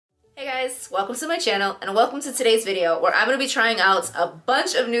guys, welcome to my channel and welcome to today's video where I'm going to be trying out a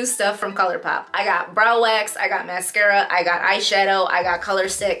bunch of new stuff from Colourpop. I got brow wax, I got mascara, I got eyeshadow, I got color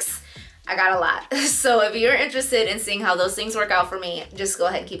sticks, I got a lot. So if you're interested in seeing how those things work out for me, just go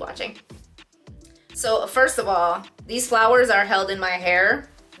ahead and keep watching. So first of all, these flowers are held in my hair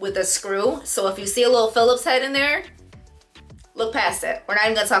with a screw. So if you see a little Phillips head in there, look past it. We're not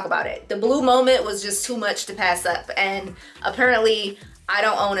even gonna talk about it. The blue moment was just too much to pass up, and apparently I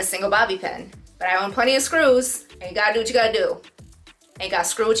don't own a single bobby pin, but I own plenty of screws, and you gotta do what you gotta do. And you gotta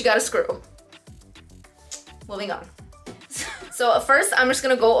screw what you gotta screw. Moving on. So first, I'm just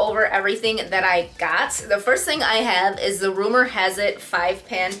gonna go over everything that I got. The first thing I have is the Rumor Has It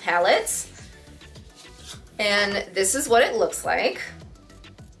 5-pan palette. And this is what it looks like.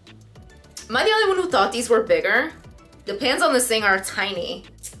 Am I the only one who thought these were bigger? The pans on this thing are tiny.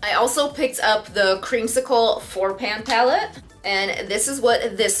 I also picked up the Creamsicle 4-pan palette. And this is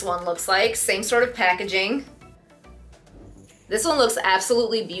what this one looks like. Same sort of packaging. This one looks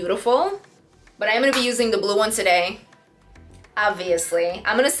absolutely beautiful. But I'm going to be using the blue one today. Obviously.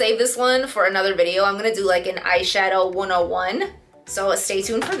 I'm going to save this one for another video. I'm going to do like an eyeshadow 101. So stay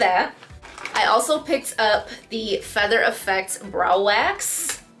tuned for that. I also picked up the Feather Effect Brow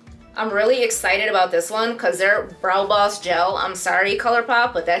Wax. I'm really excited about this one because their Brow Boss Gel, I'm sorry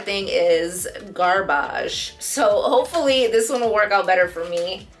Colourpop, but that thing is garbage. So hopefully this one will work out better for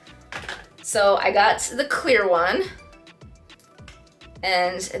me. So I got the clear one.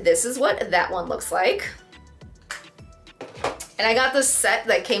 And this is what that one looks like. And I got the set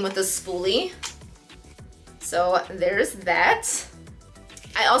that came with the spoolie. So there's that.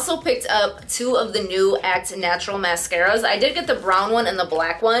 I also picked up 2 of the new Act Natural Mascaras. I did get the brown one and the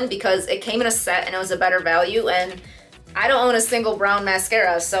black one because it came in a set and it was a better value, and I don't own a single brown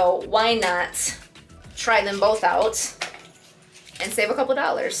mascara, so why not try them both out and save a couple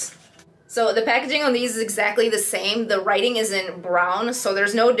dollars. So the packaging on these is exactly the same. The writing is in brown, so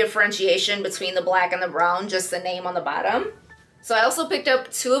there's no differentiation between the black and the brown, just the name on the bottom. So I also picked up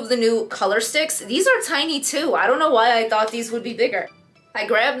 2 of the new color sticks. These are tiny too. I don't know why I thought these would be bigger. I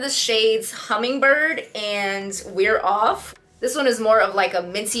grabbed the shades Hummingbird and We're Off. This one is more of like a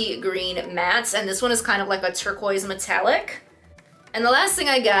minty green matte, and this one is kind of like a turquoise metallic. And the last thing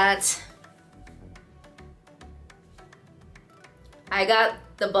I got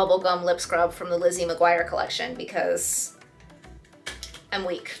the Bubblegum Lip Scrub from the Lizzie McGuire collection because I'm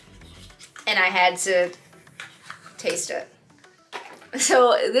weak and I had to taste it.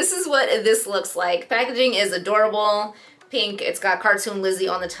 So this is what this looks like. Packaging is adorable. Pink, it's got cartoon Lizzie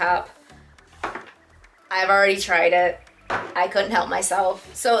on the top. I've already tried it. I couldn't help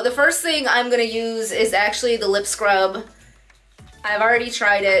myself. So the first thing I'm gonna use is actually the lip scrub. I've already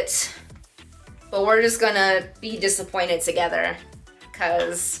tried it, but we're just gonna be disappointed together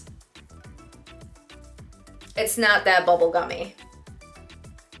because it's not that bubblegummy.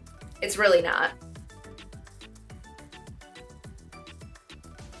 It's really not.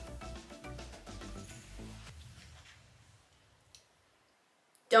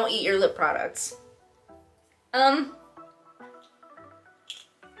 Don't eat your lip products.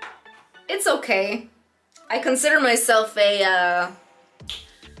 It's okay. I consider myself a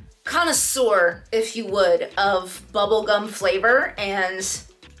connoisseur, if you would, of bubblegum flavor, and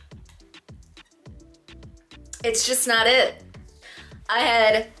it's just not it. I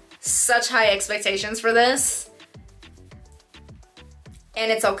had such high expectations for this,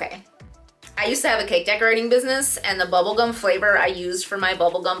 and it's okay. I used to have a cake decorating business, and the bubblegum flavor I used for my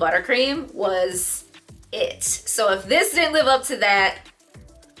bubblegum buttercream was it. So if this didn't live up to that,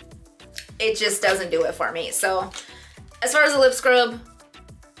 it just doesn't do it for me. So as far as a lip scrub,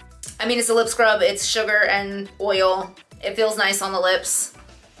 I mean, it's a lip scrub, it's sugar and oil. It feels nice on the lips.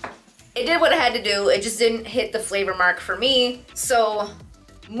 It did what it had to do, it just didn't hit the flavor mark for me. So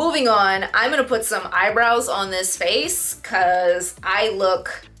moving on, I'm gonna put some eyebrows on this face because I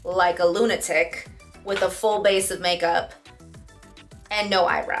look like a lunatic with a full base of makeup and no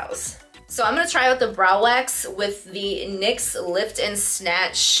eyebrows. So I'm gonna try out the brow wax with the NYX Lift and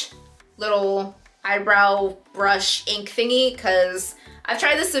Snatch little eyebrow brush ink thingy because I've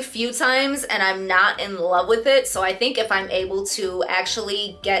tried this a few times and I'm not in love with it. So I think if I'm able to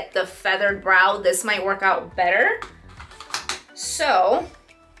actually get the feathered brow, this might work out better. So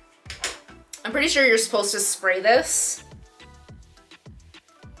I'm pretty sure you're supposed to spray this.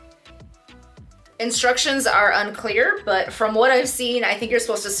 Instructions are unclear, but from what I've seen, I think you're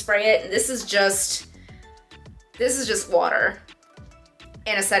supposed to spray it. And this is just water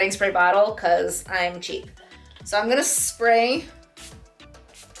in a setting spray bottle because I'm cheap. So I'm gonna spray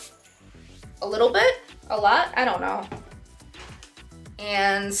a little bit, a lot, I don't know.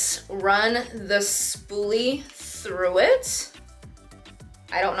 and run the spoolie through it.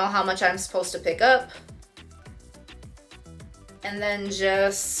 I don't know how much I'm supposed to pick up. And then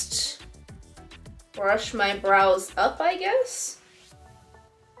just brush my brows up, I guess.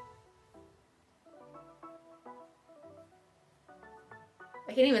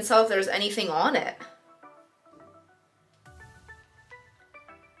 I can't even tell if there's anything on it.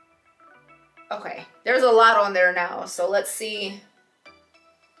 Okay, there's a lot on there now, so let's see.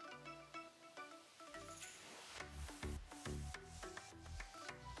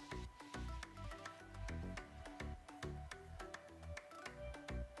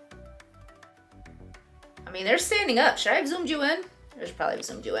 I mean, they're standing up. Should I have zoomed you in? I should probably have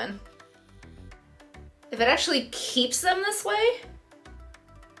zoomed you in. If it actually keeps them this way.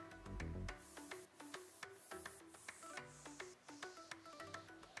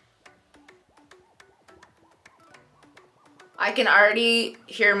 I can already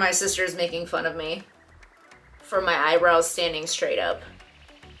hear my sisters making fun of me for my eyebrows standing straight up.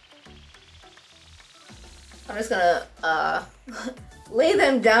 I'm just gonna lay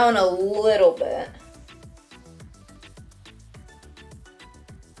them down a little bit.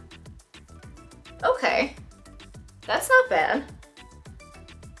 Okay, that's not bad.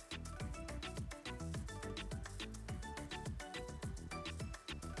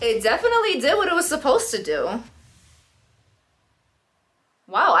 It definitely did what it was supposed to do.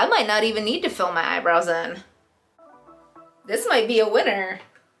 Wow, I might not even need to fill my eyebrows in. This might be a winner.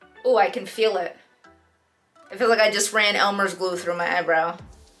 Oh, I can feel it. I feel like I just ran Elmer's glue through my eyebrow.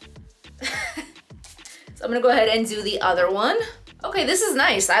 So I'm gonna go ahead and do the other one. Okay, this is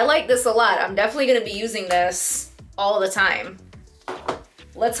nice. I like this a lot. I'm definitely gonna be using this all the time.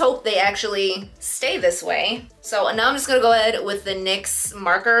 Let's hope they actually stay this way. So now I'm just gonna go ahead with the NYX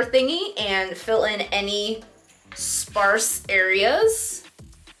marker thingy and fill in any sparse areas.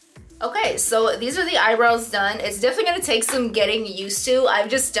 Okay, so these are the eyebrows done. It's definitely gonna take some getting used to.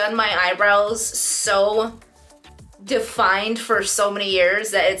 I've just done my eyebrows so defined for so many years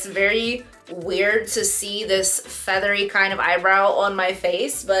that it's very weird to see this feathery kind of eyebrow on my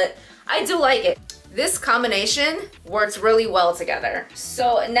face, but I do like it. This combination works really well together.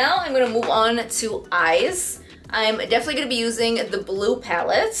 So now I'm gonna move on to eyes. I'm definitely gonna be using the blue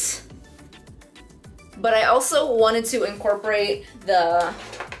palette, but I also wanted to incorporate the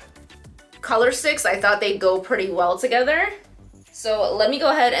Color Stix. I thought they'd go pretty well together. So let me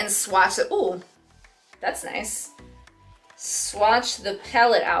go ahead and swatch it. Ooh, that's nice. Swatch the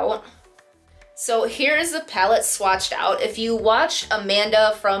palette out. So here is the palette swatched out. If you watch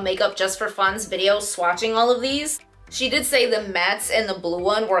Amanda from Makeup Just for Fun's video swatching all of these, she did say the mattes and the blue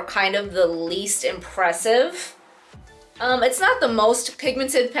one were kind of the least impressive. It's not the most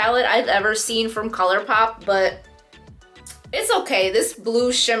pigmented palette I've ever seen from Colourpop, but it's okay. This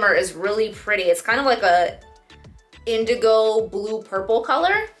blue shimmer is really pretty. It's kind of like a indigo blue purple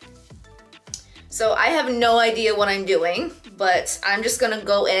color. So I have no idea what I'm doing, but I'm just gonna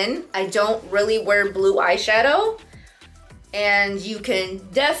go in. I don't really wear blue eyeshadow, and you can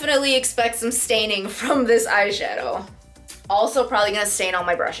definitely expect some staining from this eyeshadow. Also probably gonna stain all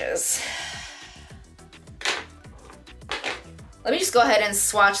my brushes. Let me just go ahead and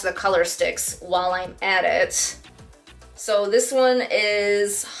swatch the Color Stix while I'm at it. So this one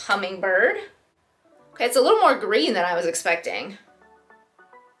is Hummingbird. Okay, it's a little more green than I was expecting.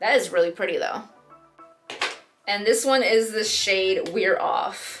 That is really pretty though. And this one is the shade We're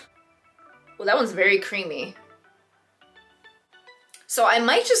Off. Well, that one's very creamy. So I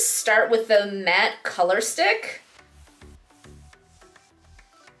might just start with the matte color stick.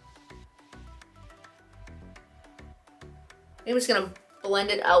 I'm just gonna blend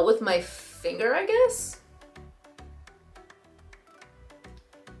it out with my finger, I guess.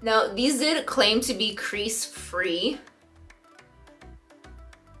 Now, these did claim to be crease free.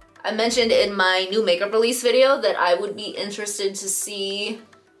 I mentioned in my new makeup release video that I would be interested to see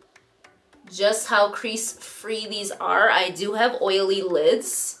just how crease free these are. I do have oily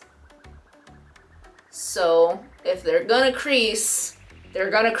lids, so if they're gonna crease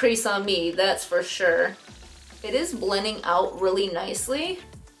on me, that's for sure. It is blending out really nicely.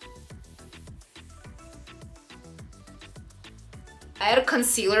 I had a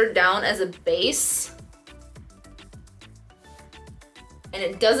concealer down as a base, and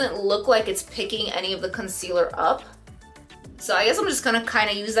it doesn't look like it's picking any of the concealer up. So I guess I'm just gonna kind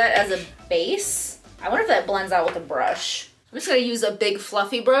of use that as a base. I wonder if that blends out with a brush. I'm just gonna use a big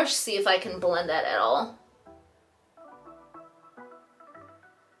fluffy brush, see if I can blend that at all.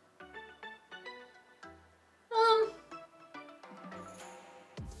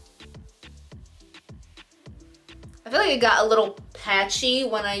 I feel like it got a little patchy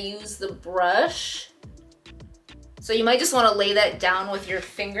when I used the brush. So you might just want to lay that down with your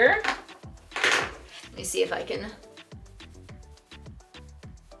finger. Let me see if I can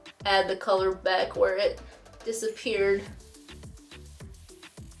add the color back where it disappeared.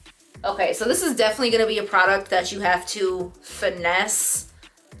 Okay, so this is definitely gonna be a product that you have to finesse.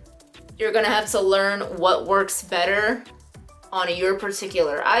 You're gonna have to learn what works better on your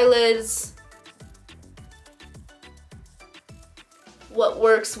particular eyelids, what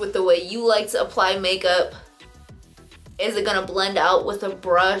works with the way you like to apply makeup. Is it gonna blend out with a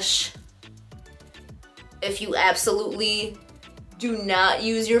brush? If you absolutely do not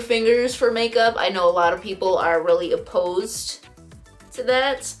use your fingers for makeup, I know a lot of people are really opposed to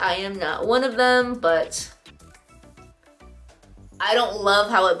that. I am not one of them, but I don't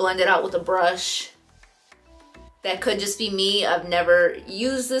love how it blended out with a brush. That could just be me. I've never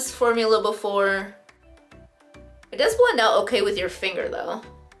used this formula before. It does blend out okay with your finger though.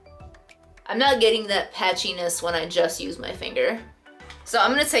 I'm not getting that patchiness when I just use my finger. So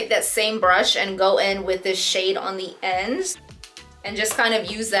I'm gonna take that same brush and go in with this shade on the end and just kind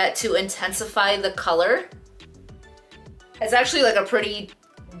of use that to intensify the color. It's actually like a pretty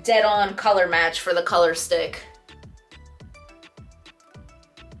dead-on color match for the color stick.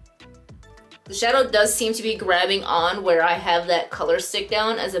 The shadow does seem to be grabbing on where I have that color stick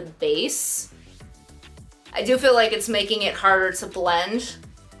down as a base. I do feel like it's making it harder to blend.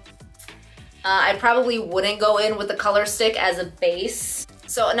 I probably wouldn't go in with the color stick as a base.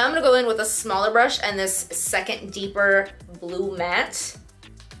 So now I'm gonna go in with a smaller brush and this second deeper blue matte.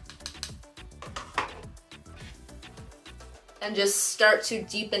 And just start to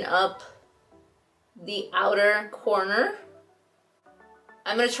deepen up the outer corner.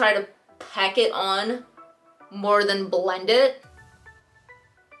 I'm gonna try to pack it on more than blend it.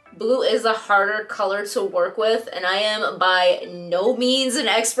 Blue is a harder color to work with, and I am by no means an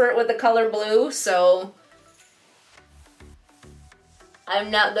expert with the color blue, so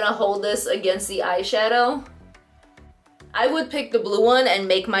I'm not gonna hold this against the eyeshadow. I would pick the blue one and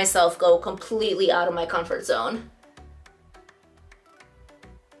make myself go completely out of my comfort zone.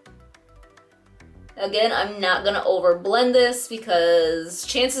 Again, I'm not gonna over blend this because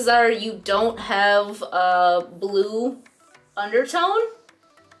chances are you don't have a blue undertone.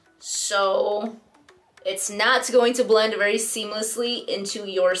 So it's not going to blend very seamlessly into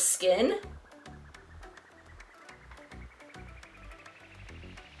your skin.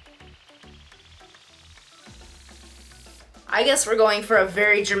 I guess we're going for a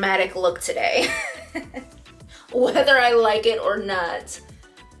very dramatic look today. Whether I like it or not.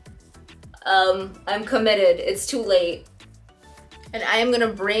 I'm committed, it's too late. And I am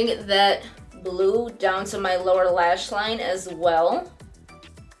gonna bring that blue down to my lower lash line as well.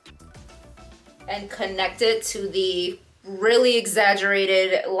 And connect it to the really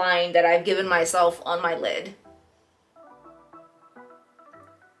exaggerated line that I've given myself on my lid.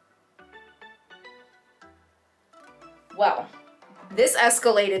 Wow, this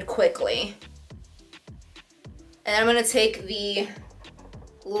escalated quickly. And I'm gonna take the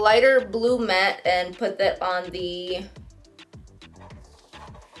lighter blue matte and put that on the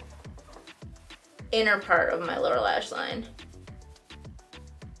inner part of my lower lash line.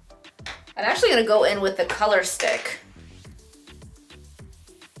 I'm actually gonna go in with the color stick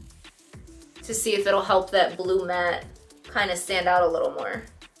to see if it'll help that blue matte kind of stand out a little more.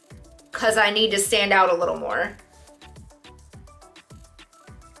 Cause I need to stand out a little more.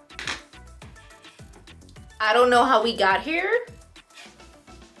 I don't know how we got here,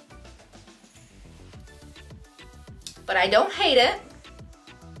 but I don't hate it.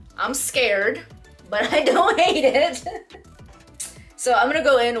 I'm scared, but I don't hate it. So I'm gonna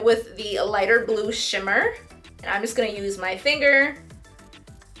go in with the lighter blue shimmer, and I'm just gonna use my finger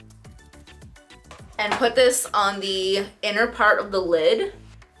and put this on the inner part of the lid.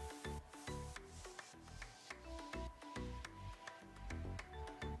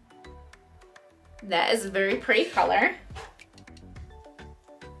 That is a very pretty color.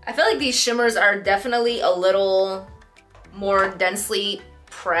 I feel like these shimmers are definitely a little more densely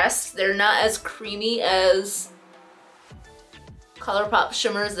pressed. They're not as creamy as Colourpop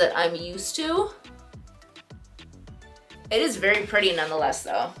shimmers that I'm used to. It is very pretty nonetheless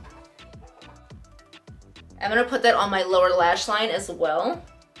though. I'm gonna put that on my lower lash line as well.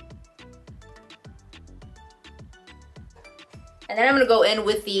 And then I'm gonna go in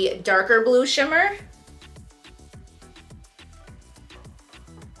with the darker blue shimmer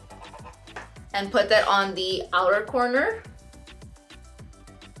and put that on the outer corner.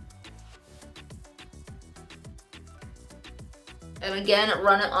 And again,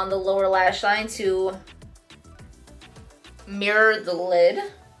 run it on the lower lash line to mirror the lid.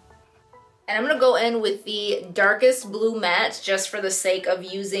 And I'm gonna go in with the darkest blue matte just for the sake of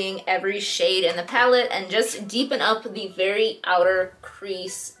using every shade in the palette and just deepen up the very outer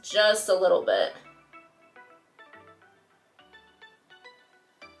crease just a little bit.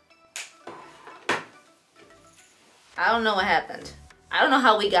 I don't know what happened. I don't know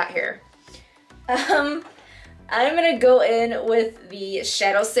how we got here. I'm gonna go in with the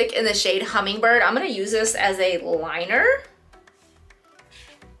shadow stick in the shade Hummingbird. I'm gonna use this as a liner.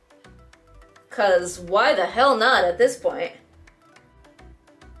 Cause why the hell not at this point?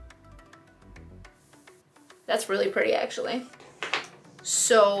 That's really pretty actually.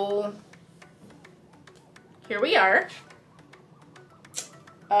 So here we are.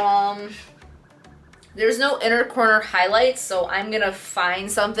 There's no inner corner highlights, so I'm gonna find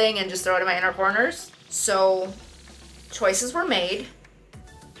something and just throw it in my inner corners. So choices were made.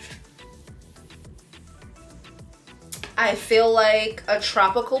 I feel like a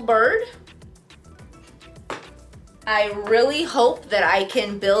tropical bird. I really hope that I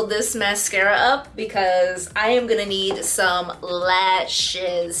can build this mascara up because I am gonna need some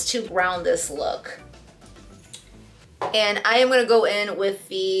lashes to ground this look. And I am gonna go in with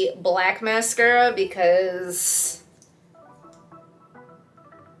the black mascara because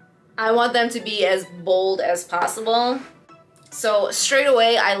I want them to be as bold as possible. So straight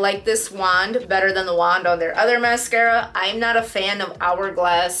away, I like this wand better than the wand on their other mascara. I'm not a fan of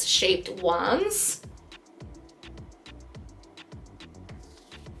hourglass shaped wands.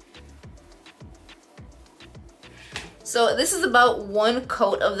 So this is about one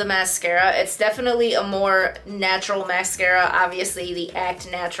coat of the mascara. It's definitely a more natural mascara, obviously the Act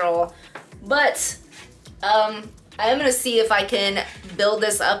Natural, but I'm gonna see if I can build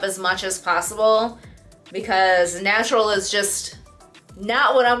this up as much as possible because natural is just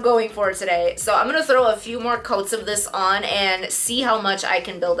not what I'm going for today. So I'm gonna throw a few more coats of this on and see how much I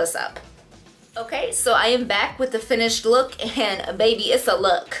can build this up. Okay, so I am back with the finished look and baby, it's a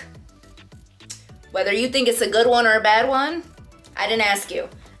look. Whether you think it's a good one or a bad one, I didn't ask you.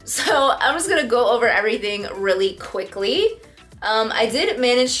 So I'm just gonna go over everything really quickly. I did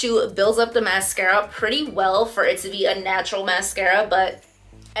manage to build up the mascara pretty well for it to be a natural mascara, but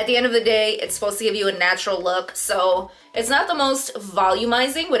at the end of the day, it's supposed to give you a natural look. So it's not the most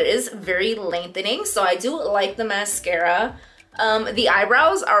volumizing, but it is very lengthening. So I do like the mascara. The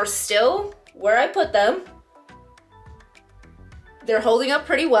eyebrows are still where I put them. They're holding up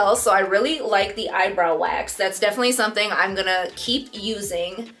pretty well, so I really like the eyebrow wax. That's definitely something I'm gonna keep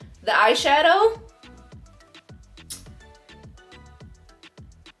using. The eyeshadow,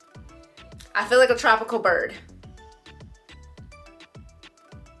 I feel like a tropical bird.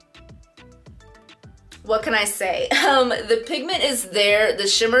 What can I say? The pigment is there. The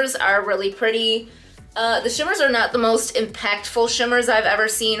shimmers are really pretty. The shimmers are not the most impactful shimmers I've ever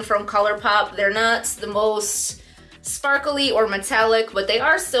seen from Colourpop. They're not the most sparkly or metallic, but they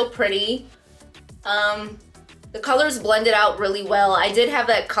are still pretty. The colors blended out really well. I did have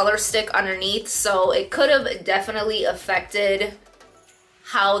that color stick underneath, so it could have definitely affected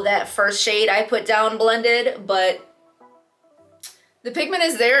how that first shade I put down blended, but the pigment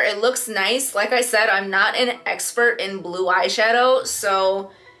is there. It looks nice. Like I said, I'm not an expert in blue eyeshadow,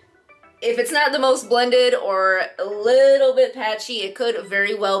 so if it's not the most blended or a little bit patchy, it could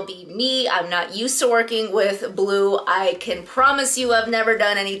very well be me. I'm not used to working with blue. I can promise you I've never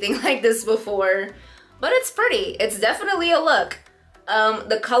done anything like this before, but it's pretty. It's definitely a look.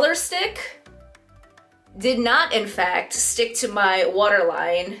 The color stick did not, in fact, stick to my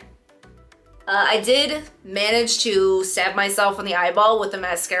waterline. I did manage to stab myself in the eyeball with the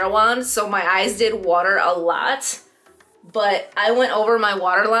mascara wand, so my eyes did water a lot. But I went over my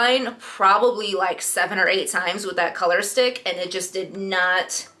waterline probably like 7 or 8 times with that color stick and it just did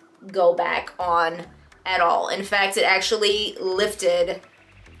not go back on at all. In fact, it actually lifted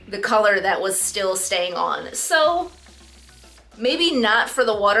the color that was still staying on. So maybe not for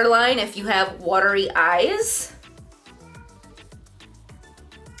the waterline if you have watery eyes,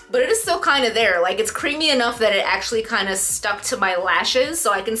 but it is still kind of there. Like, it's creamy enough that it actually kind of stuck to my lashes,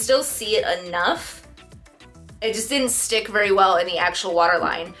 so I can still see it enough. It just didn't stick very well in the actual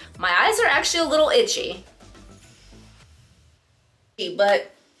waterline. My eyes are actually a little itchy.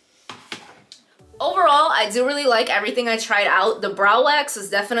 But overall, I do really like everything I tried out. The brow wax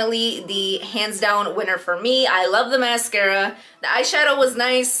was definitely the hands down winner for me. I love the mascara. The eyeshadow was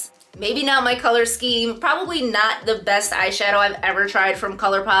nice. Maybe not my color scheme. Probably not the best eyeshadow I've ever tried from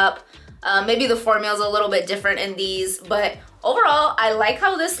Colourpop. Maybe the formula is a little bit different in these, but overall, I like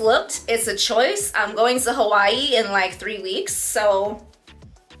how this looked. It's a choice. I'm going to Hawaii in like 3 weeks, so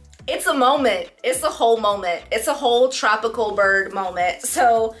it's a moment. It's a whole moment. It's a whole tropical bird moment.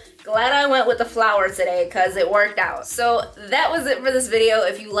 So glad I went with the flower today because it worked out. So that was it for this video.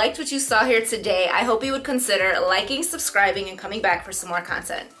 If you liked what you saw here today, I hope you would consider liking, subscribing, and coming back for some more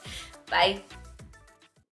content. Bye.